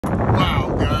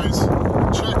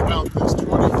out this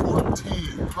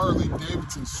 2014 Harley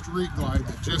Davidson Street Glide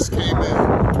that just came in.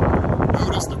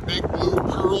 Notice the big blue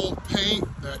pearl paint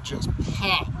that just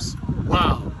pops.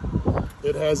 Wow.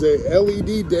 It has a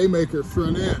LED Daymaker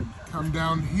front end. Come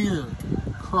down here,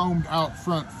 chromed out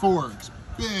front forks.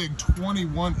 Big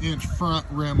 21-inch front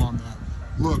rim on that.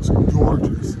 Looks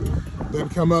gorgeous. Then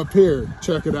come up here,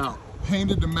 check it out.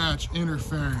 Painted to match inner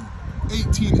fairing.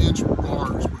 18-inch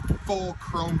bars with full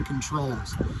chrome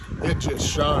controls. It just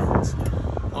shines.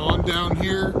 On down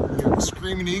here, we have a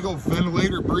Screaming Eagle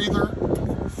ventilator breather.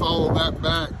 Follow that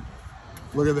back.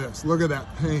 Look at this, look at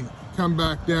that paint. Come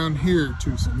back down here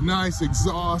to some nice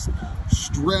exhaust,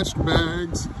 stretched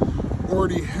bags.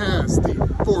 Already has the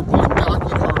 4-point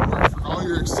Docklet hardware for all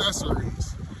your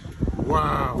accessories.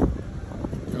 Wow.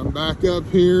 Come back up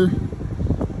here.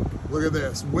 Look at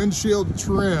this, windshield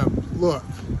trim. Look,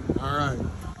 all right.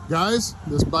 Guys,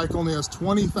 this bike only has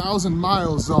 20,000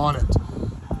 miles on it.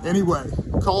 Anyway,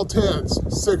 call Ted's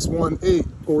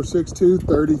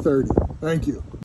 618-462-3030. Thank you.